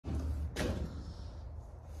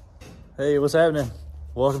Hey, what's happening?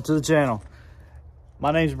 Welcome to the channel.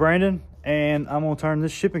 My name's Brandon, and I'm gonna turn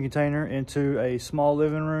this shipping container into a small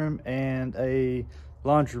living room and a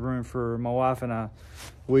laundry room for my wife and I.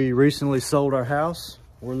 We recently sold our house.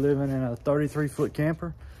 We're living in a 33-foot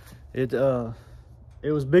camper. It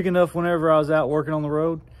was big enough whenever I was out working on the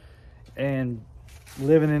road and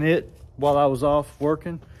living in it while I was off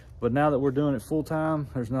working, but now that we're doing it full time,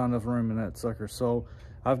 there's not enough room in that sucker. So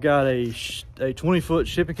I've got a 20-foot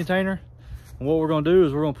shipping container, and what we're gonna do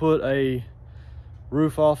is we're gonna put a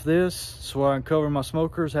roof off this so I can cover my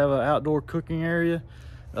smokers, have an outdoor cooking area.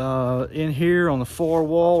 In here on the far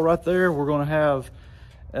wall right there, we're gonna have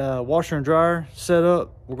a washer and dryer set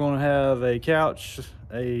up. We're gonna have a couch,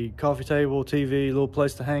 a coffee table, TV, a little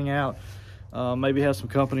place to hang out, maybe have some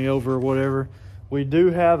company over or whatever. We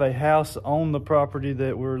do have a house on the property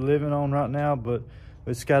that we're living on right now, but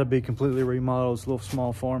it's got to be completely remodeled. It's a little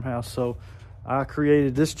small farmhouse. So I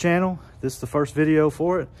created this channel. This is the first video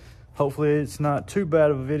for it. Hopefully it's not too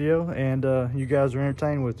bad of a video and you guys are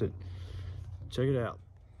entertained with it. Check it out.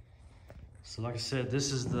 So like I said,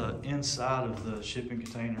 this is the inside of the shipping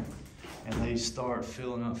container, and they start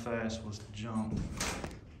filling up fast with junk.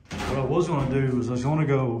 What I was going to do is I was going to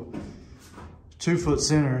go 2-foot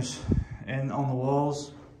centers and on the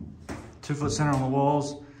walls, 2-foot center on the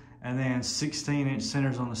walls, and then 16-inch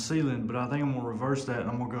centers on the ceiling. But I think I'm gonna reverse that,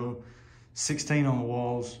 and I'm gonna go 16 on the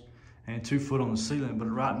walls and 2 foot on the ceiling. But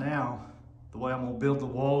right now, the way I'm gonna build the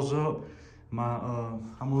walls up,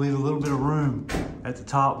 I'm gonna leave a little bit of room at the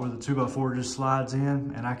top where the 2x4 just slides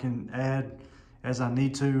in, and I can add as I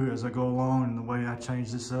need to as I go along in the way I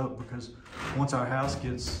change this up, because once our house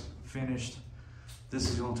gets finished,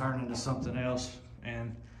 this is gonna turn into something else,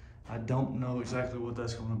 and I don't know exactly what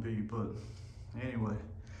that's gonna be. But anyway,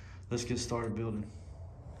 let's get started building.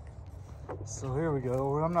 So here we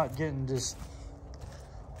go. I'm not getting it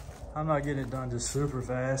done just super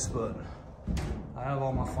fast, but I have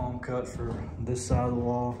all my foam cut for this side of the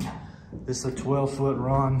wall. This is a 12-foot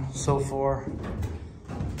run so far,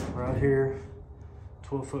 right here,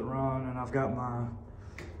 12-foot run, and I've got my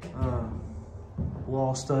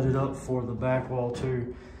wall studded up for the back wall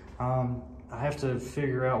too. I have to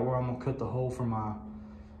figure out where I'm gonna cut the hole for my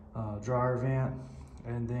dryer vent,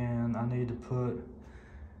 and then I need to put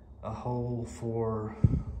a hole for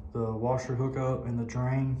the washer hookup and the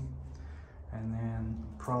drain, and then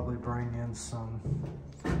probably bring in some,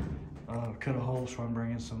 cut a hole so I can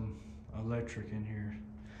bring in some electric in here.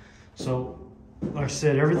 So like I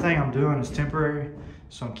said, everything I'm doing is temporary,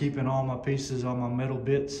 so I'm keeping all my pieces, all my metal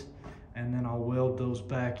bits, and then I'll weld those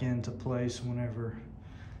back into place whenever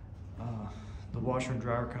the washer and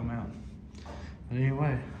dryer come out. But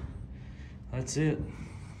anyway, that's it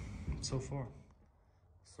so far.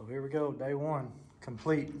 So here we go, day one,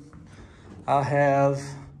 complete. I have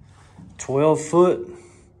 12 foot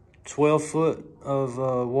of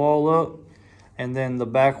wall up, and then the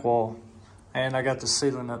back wall, and I got the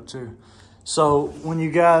ceiling up too. So when you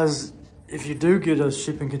guys, if you do get a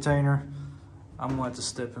shipping container, I'm gonna have to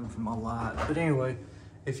step in for my light. But anyway,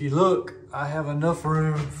 if you look, I have enough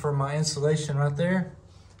room for my insulation right there,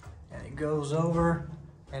 and it goes over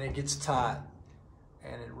and it gets tight.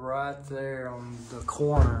 And it right there on the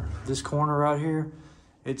corner, this corner right here,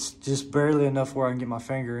 it's just barely enough where I can get my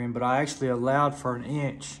finger in, but I actually allowed for 1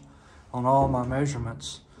 inch on all my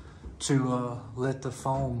measurements to let the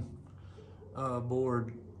foam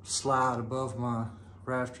board slide above my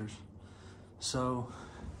rafters. So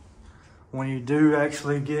when you do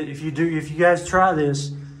actually get, if you guys try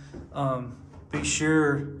this, be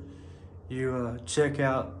sure you check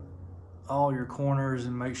out all your corners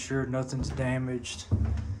and make sure nothing's damaged.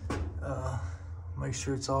 Make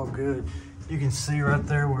sure it's all good. You can see right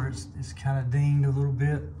there where it's kind of dinged a little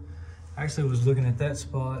bit. I actually was looking at that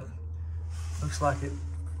spot. Looks like it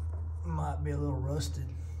might be a little rusted,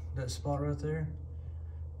 that spot right there,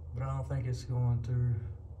 but I don't think it's going through.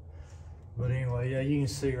 But anyway, yeah, you can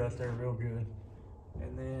see right there real good.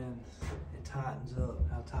 And then it tightens up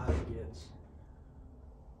how tight it gets.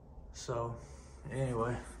 So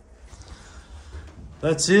anyway,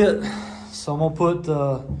 that's it. So I'm gonna put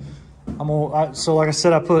so like I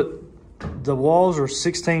said, I put the walls are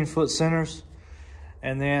 16-foot centers,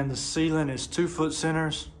 and then the ceiling is 2-foot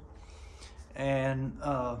centers. And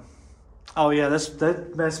oh yeah,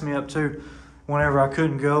 that messed me up too. Whenever I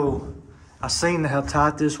couldn't go, I seen how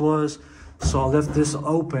tight this was, so I left this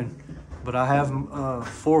open. But I have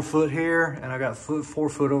 4 foot here, and I got 4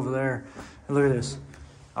 foot over there. And look at this.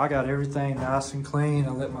 I got everything nice and clean.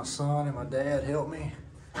 I let my son and my dad help me.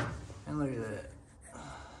 And look at that.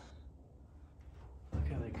 Look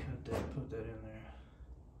how they cut that, put that in there.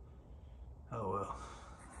 Oh well.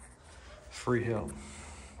 free help.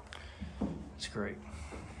 It's great.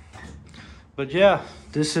 But yeah,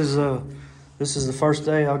 this is the first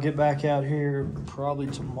day. I'll get back out here probably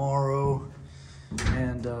tomorrow,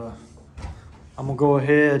 and I'm gonna go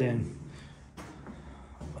ahead and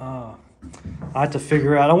I have to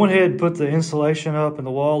figure out. I went ahead and put the insulation up and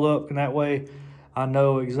the wall up, and that way I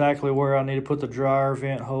know exactly where I need to put the dryer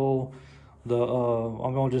vent hole.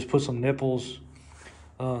 I'm gonna just put some nipples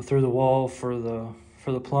through the wall for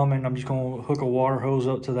the plumbing. I'm just gonna hook a water hose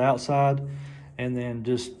up to the outside, and then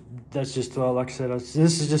that's just like I said, this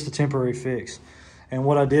is just a temporary fix. And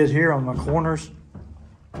what I did here on my corners,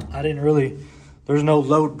 there's no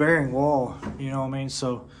load bearing wall, you know what I mean?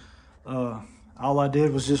 So all I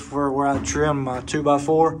did was just where I trimmed my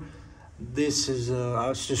 2x4. This is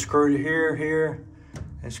I just screwed it here,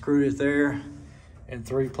 and screwed it there in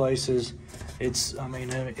 3 places. It's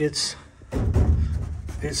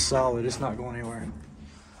solid. It's not going anywhere.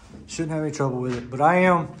 Shouldn't have any trouble with it. But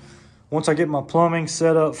once I get my plumbing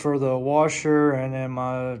set up for the washer, and then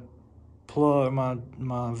my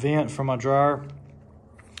vent for my dryer,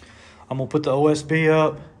 I'm gonna put the OSB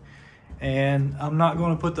up. And I'm not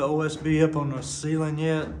gonna put the OSB up on the ceiling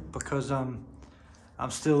yet, because I'm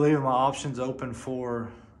still leaving my options open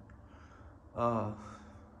for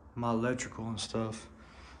my electrical and stuff.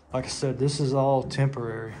 Like I said, this is all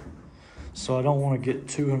temporary, so I don't want to get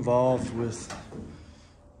too involved with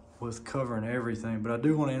covering everything. But I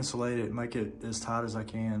do want to insulate it, make it as tight as I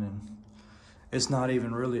can, and it's not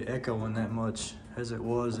even really echoing that much as it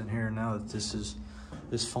was in here. Now that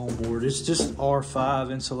this foam board, it's just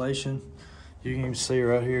R5 insulation. You can even see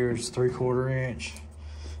right here, it's 3/4 inch.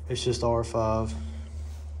 It's just R5.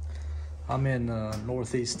 I'm in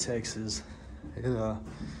Northeast Texas. I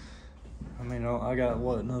got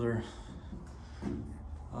another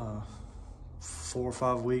 4 or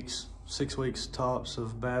 5 weeks, 6 weeks tops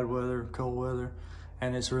of bad weather, cold weather,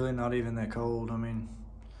 and it's really not even that cold. I mean,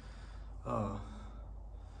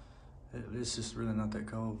 it's just really not that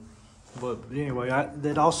cold. But anyway,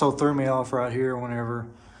 that also threw me off right here whenever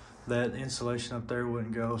that insulation up there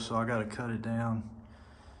wouldn't go, so I got to cut it down.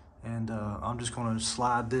 And I'm just going to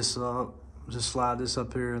slide this up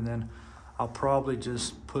here, and then I'll probably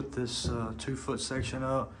just put this 2-foot section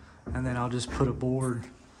up, and then I'll just put a board.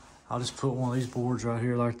 I'll just put one of these boards right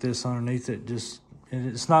here like this underneath it.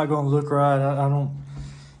 It's not going to look right.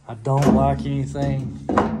 I don't like anything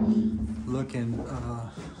looking.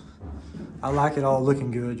 I like it all looking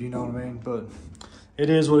good, you know what I mean? But it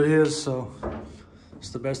is what it is, so it's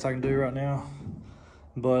the best I can do right now.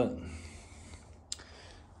 But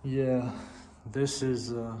yeah, this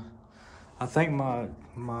is I think I'm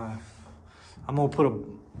gonna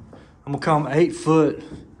come 8 foot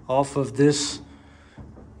off of this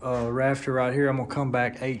rafter right here. I'm gonna come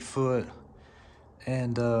back 8 foot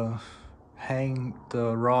and hang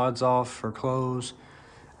the rods off for clothes,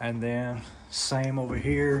 and then same over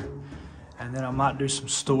here. And then I might do some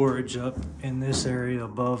storage up in this area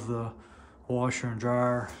above the washer and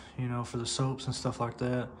dryer, you know, for the soaps and stuff like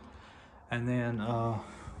that. And then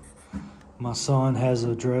my son has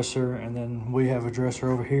a dresser, and then we have a dresser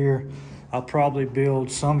over here. I'll probably build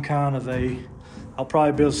some kind of a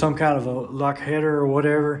lock header or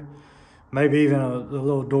whatever, maybe even a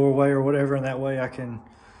little doorway or whatever, and that way I can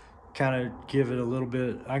kind of give it a little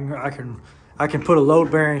bit. I can put a load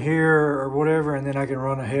bearing here or whatever, and then I can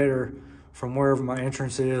run a header from wherever my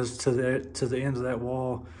entrance is to the end of that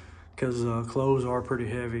wall, because clothes are pretty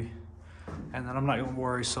heavy. And then I'm not gonna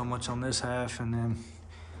worry so much on this half, and then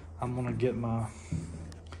I'm gonna get my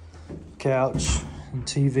couch and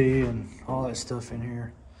TV and all that stuff in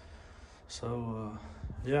here. So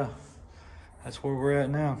yeah, that's where we're at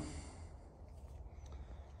now.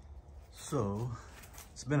 So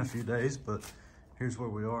it's been a few days, but here's where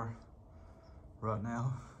we are right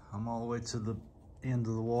now. I'm all the way to the end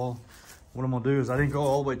of the wall. What I'm gonna do is, I didn't go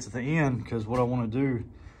all the way to the end, because what I want to do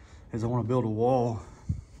is I want to build a wall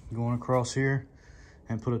going across here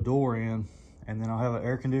and put a door in, and then I'll have an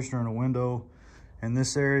air conditioner and a window in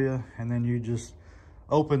this area, and then you just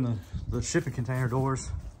open the shipping container doors,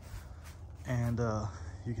 and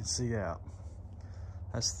you can see out.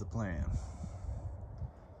 That's the plan.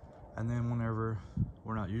 And then whenever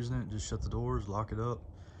we're not using it, just shut the doors, lock it up,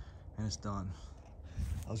 and it's done.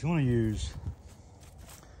 I was gonna use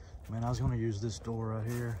this door right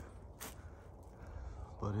here,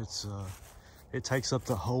 but it takes up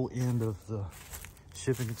the whole end of the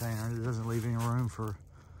shipping container. It doesn't leave any room for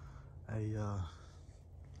a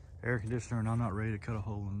air conditioner, and I'm not ready to cut a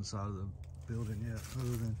hole in the side of the building yet,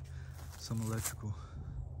 other than some electrical.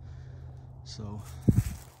 So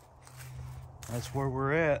that's where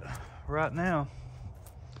we're at right now.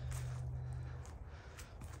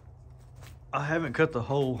 I haven't cut the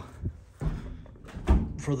hole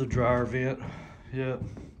for the dryer vent yet.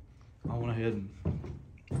 I went ahead and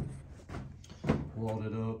walled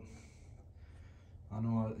it up. I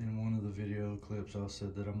know in one of the video clips I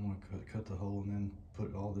said that I'm gonna cut the hole and then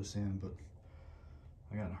put all this in, but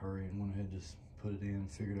I got in a hurry and went ahead and just put it in.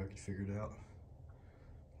 Figured I could figure it out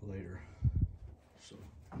later. So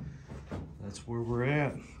that's where we're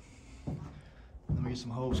at. Let me get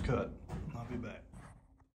some holes cut. I'll be back.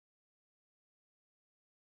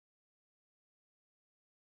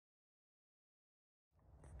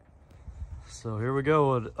 So here we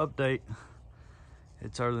go, an update.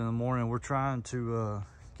 It's early in the morning. We're trying to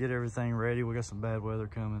get everything ready. We got some bad weather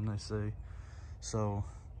coming, they say. So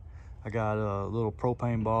I got a little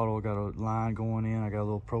propane bottle, I got a line going in, I got a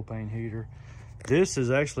little propane heater. This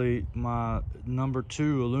is actually my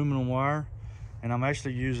 #2 aluminum wire, and I'm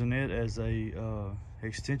actually using it as a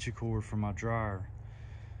extension cord for my dryer.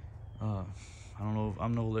 I don't know,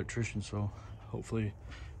 I'm no electrician, so hopefully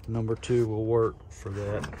 #2 will work for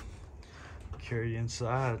that. Carry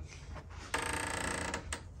inside.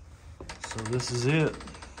 So this is it.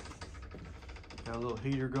 Got a little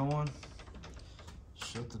heater going.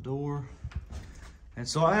 Shut the door. And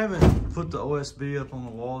so I haven't put the OSB up on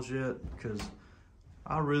the walls yet because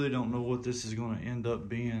I really don't know what this is going to end up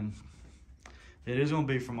being. It is going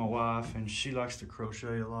to be for my wife, and she likes to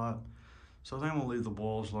crochet a lot. So I think I'm going to leave the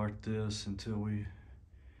walls like this until we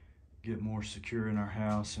get more secure in our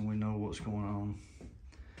house and we know what's going on.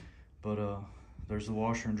 But there's the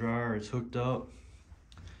washer and dryer. It's hooked up.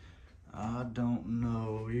 I don't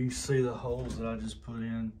know. You can see the holes that I just put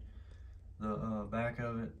in the back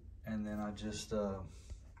of it, and then I just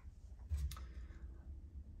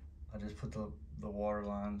put the water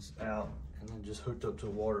lines out and then just hooked up to a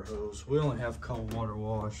water hose. We only have cold water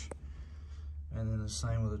wash, and then the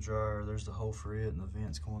same with the dryer. There's the hole for it and the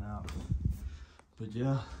vents going out. But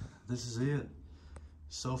yeah, this is it.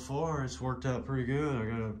 So far, it's worked out pretty good. I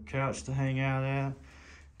got a couch to hang out at.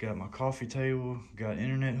 Got my coffee table. Got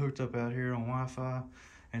internet hooked up out here on Wi-Fi.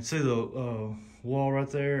 And see the wall right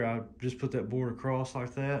there? I just put that board across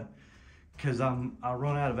like that because I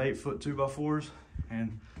run out of 8-foot 2x4s,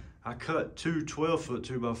 and I cut two 12-foot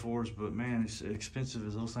 2x4s. But man, it's expensive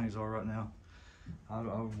as those things are right now.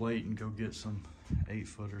 I'll wait and go get some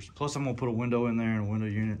 8-footers. Plus, I'm gonna put a window in there and a window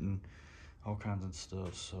unit and all kinds of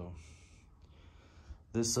stuff. So.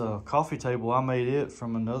 This coffee table, I made it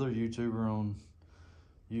from another YouTuber on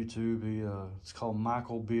YouTube. It's called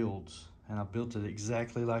Michael Builds, and I built it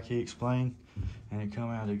exactly like he explained, and it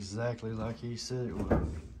come out exactly like he said it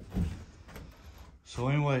would. So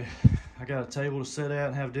anyway, I got a table to sit at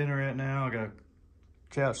and have dinner at now. I got a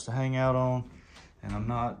couch to hang out on, and I'm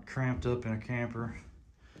not cramped up in a camper,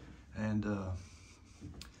 and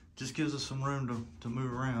just gives us some room to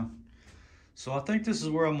move around. So I think this is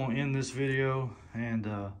where I'm gonna end this video, and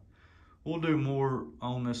we'll do more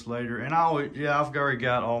on this later. And I've already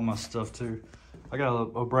got all my stuff too. I got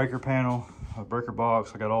a breaker panel, a breaker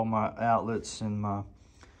box. I got all my outlets and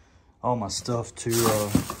all my stuff to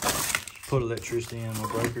put electricity in,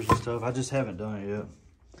 my breakers and stuff. I just haven't done it yet.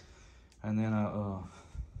 And then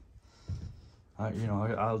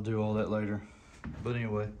I'll do all that later. But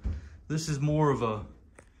anyway, this is more of a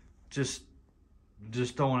just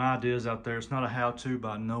throwing ideas out there. It's not a how-to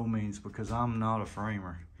by no means, because I'm not a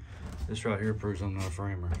framer. This right here proves I'm not a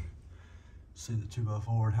framer. See the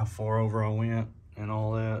 2x4 and how far over I went and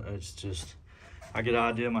all that. It's just, I get an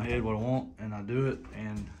idea in my head what I want and I do it,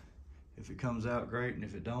 and if it comes out great, and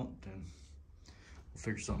if it don't, then we'll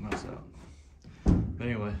figure something else out. But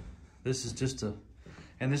anyway, this is just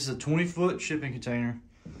and this is a 20-foot shipping container.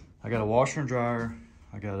 I got a washer and dryer.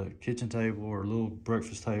 I got a kitchen table or a little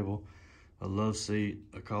breakfast table, a love seat,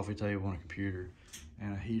 a coffee table, and a computer,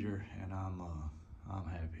 and a heater, and I'm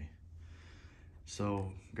happy.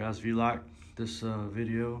 So guys, if you like this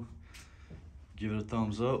video, give it a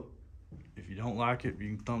thumbs up. If you don't like it,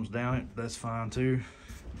 you can thumbs down it. That's fine too.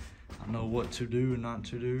 I know what to do and not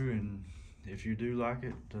to do, and if you do like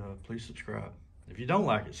it, please subscribe. If you don't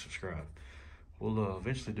like it, subscribe. We'll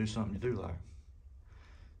eventually do something you do like.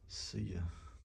 See ya.